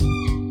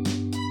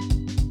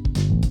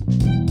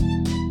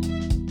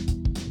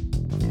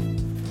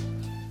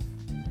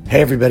Hey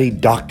everybody,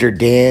 Dr.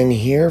 Dan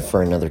here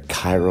for another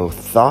Chiro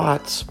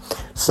Thoughts.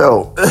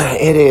 So,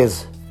 it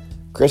is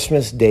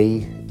Christmas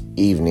Day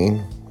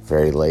evening,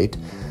 very late,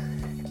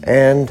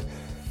 and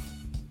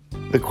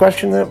the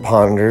question that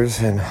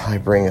ponders and I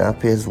bring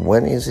up is,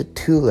 when is it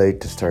too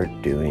late to start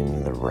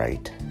doing the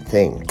right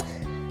thing?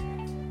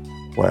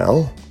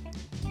 Well,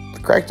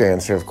 the correct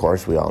answer, of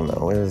course, we all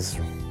know is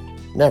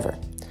never.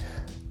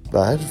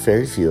 But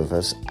very few of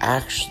us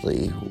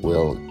actually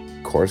will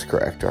course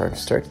correct or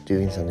start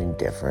doing something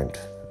different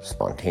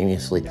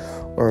spontaneously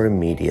or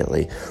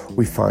immediately.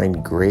 We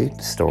find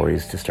great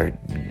stories to start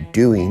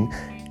doing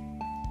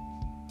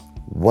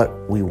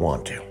what we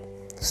want to.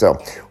 So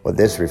what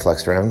this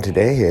reflects around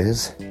today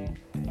is,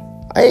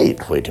 I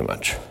ate way too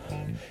much.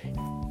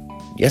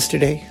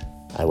 Yesterday,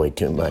 I ate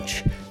too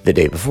much the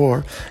day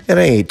before, and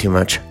I ate too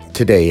much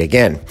today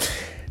again.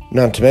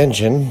 Not to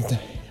mention,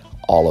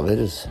 all of it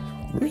is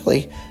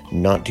really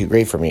not too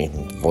great for me.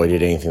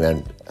 Avoided anything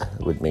that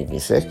would make me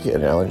sick,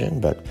 an allergen,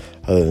 but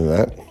other than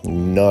that,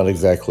 not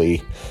exactly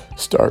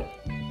star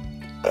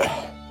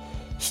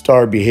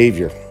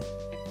behavior.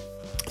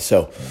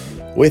 So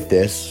with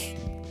this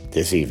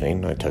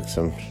evening, I took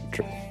some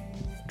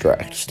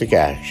drastic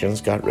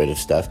actions, got rid of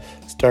stuff,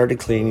 started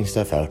cleaning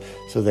stuff out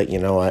so that, you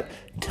know what,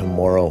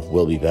 tomorrow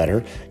will be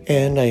better.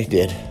 And I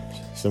did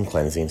some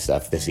cleansing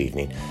stuff this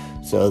evening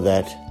so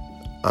that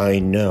I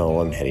know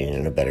I'm heading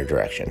in a better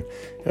direction,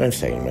 and I'm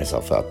setting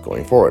myself up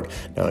going forward.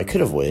 Now, I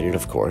could have waited,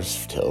 of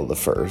course, till the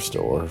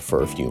 1st or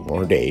for a few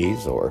more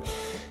days, or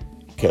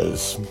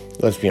because,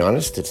 let's be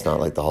honest, it's not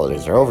like the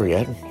holidays are over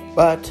yet,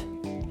 but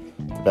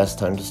the best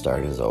time to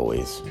start is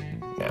always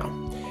now.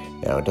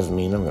 Now, it doesn't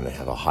mean I'm going to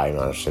have a high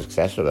amount of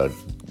success about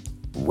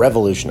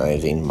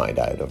revolutionizing my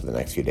diet over the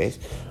next few days,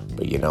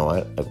 but you know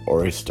what? I've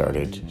already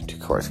started to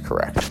course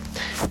correct,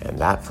 and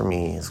that, for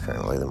me, is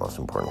currently the most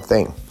important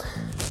thing.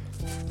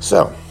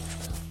 So,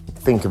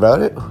 think about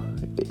it.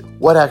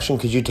 What action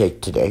could you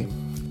take today,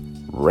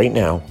 right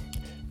now,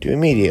 to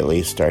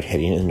immediately start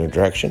heading in a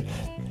direction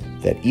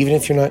that even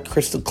if you're not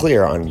crystal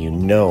clear on, you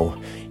know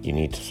you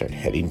need to start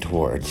heading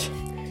towards?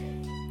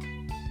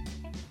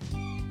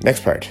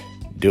 Next part,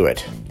 do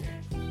it.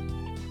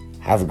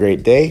 Have a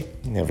great day.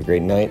 Have a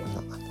great night.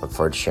 Look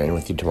forward to sharing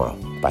with you tomorrow.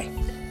 Bye.